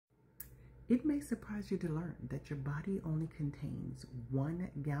It may surprise you to learn that your body only contains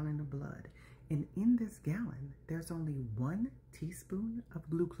 1 gallon of blood, and in this gallon, there's only 1 teaspoon of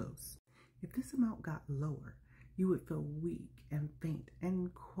glucose. If this amount got lower, you would feel weak and faint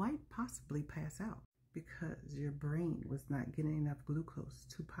and quite possibly pass out because your brain was not getting enough glucose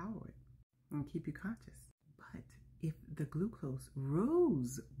to power it and keep you conscious. But if the glucose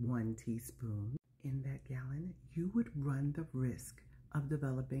rose 1 teaspoon in that gallon, you would run the risk of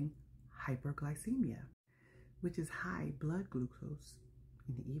developing hyperglycemia, which is high blood glucose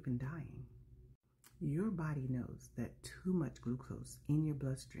and even dying. Your body knows that too much glucose in your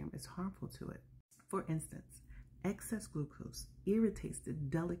bloodstream is harmful to it. For instance, excess glucose irritates the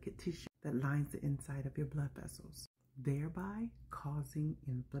delicate tissue that lines the inside of your blood vessels, thereby causing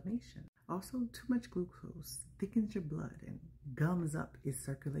inflammation. Also, too much glucose thickens your blood and gums up its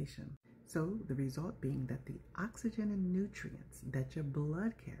circulation. So the result being that the oxygen and nutrients that your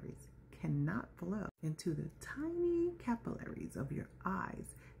blood carries cannot flow into the tiny capillaries of your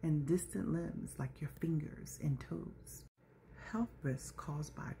eyes and distant limbs like your fingers and toes. Health risks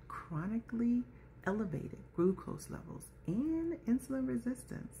caused by chronically elevated glucose levels and insulin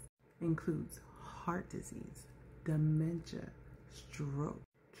resistance includes heart disease, dementia, stroke,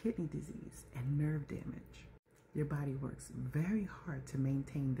 kidney disease, and nerve damage. Your body works very hard to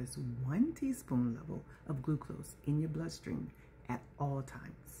maintain this 1 teaspoon level of glucose in your bloodstream at all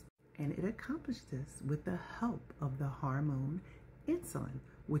times. And it accomplishes this with the help of the hormone insulin,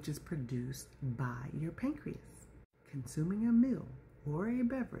 which is produced by your pancreas. Consuming a meal or a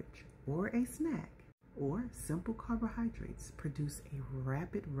beverage or a snack or simple carbohydrates produce a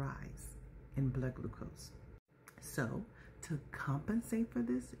rapid rise in blood glucose. So, to compensate for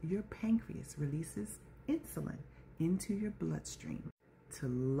this, your pancreas releases insulin into your bloodstream to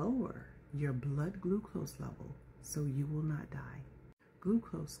lower your blood glucose level so you will not die.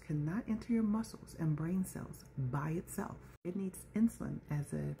 Glucose cannot enter your muscles and brain cells by itself. It needs insulin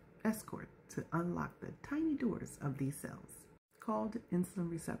as an escort to unlock the tiny doors of these cells, called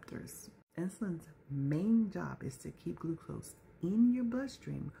insulin receptors. Insulin's main job is to keep glucose in your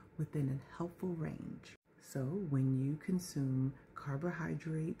bloodstream within a helpful range. So when you consume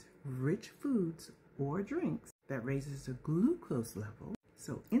carbohydrate-rich foods or drinks that raises the glucose level,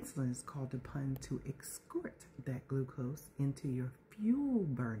 so insulin is called upon to escort that glucose into your fuel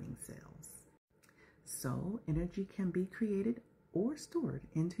burning cells. So energy can be created or stored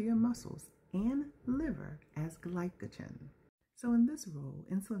into your muscles and liver as glycogen. So in this role,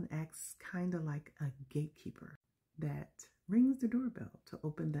 insulin acts kind of like a gatekeeper that rings the doorbell to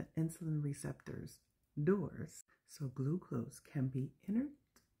open the insulin receptors doors so glucose can be entered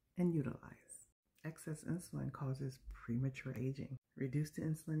and utilized. Excess insulin causes premature aging. Reduce the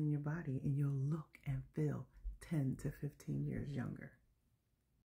insulin in your body and you'll look and feel 10 to 15 years younger.